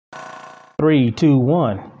3, 2,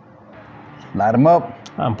 1. Light them up.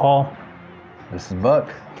 I'm Paul. This is Buck.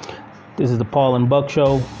 This is the Paul and Buck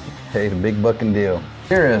Show. Hey, the big bucking deal.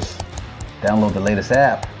 Hear us. Download the latest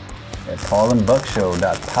app at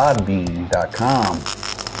paulandbuckshow.podbean.com.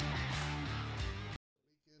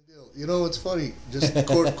 You know, it's funny. Just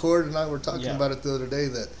Cord and I were talking about it the other day.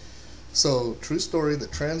 So true story. The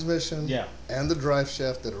transmission and the drive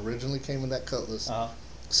shaft that originally came in that Cutlass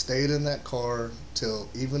stayed in that car till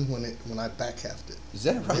even when I back halved it. Is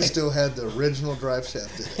that right? It still had the original drive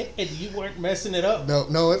shaft in it. And you weren't messing it up.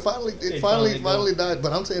 No, it finally died.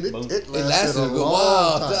 But I'm saying it lasted a good long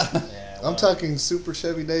while. time. I'm talking super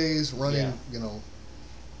Chevy days running,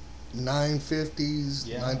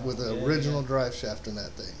 950s with the original drive shaft in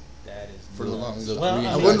that thing. That is for the longest time. Well,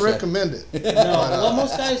 I wouldn't recommend it. No, well,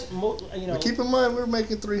 most guys, But keep in mind, we were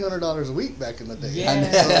making $300 a week back in the day.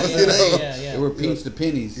 Yeah, They were pinch to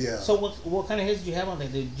pennies. Yeah. So what kind of heads did you have on there?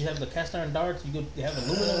 Did you have the cast iron darts? You have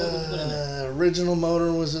aluminum? What did you put in there? Original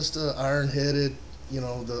motor was just iron headed.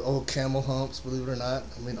 The old camel humps, believe it or not.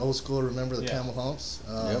 I mean, old school. Remember the camel humps?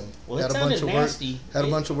 Well, it sounded nasty. Had a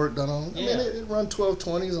bunch of work done on it. I mean, it run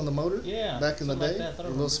 1220s on the motor. Yeah. Back in the day, like that, a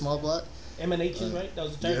little small block. M&H's, right? That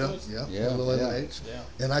was the tire choice? Yeah, a little M&H. Yeah.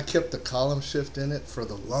 And I kept the column shift in it for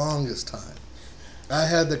the longest time. I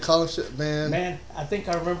had the column shift, man. Man, I think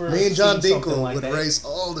I remember. Me and John Dinkle would race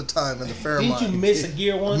all the time in the Fairmont. Didn't you miss a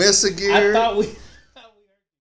gear once? Miss a gear. I thought we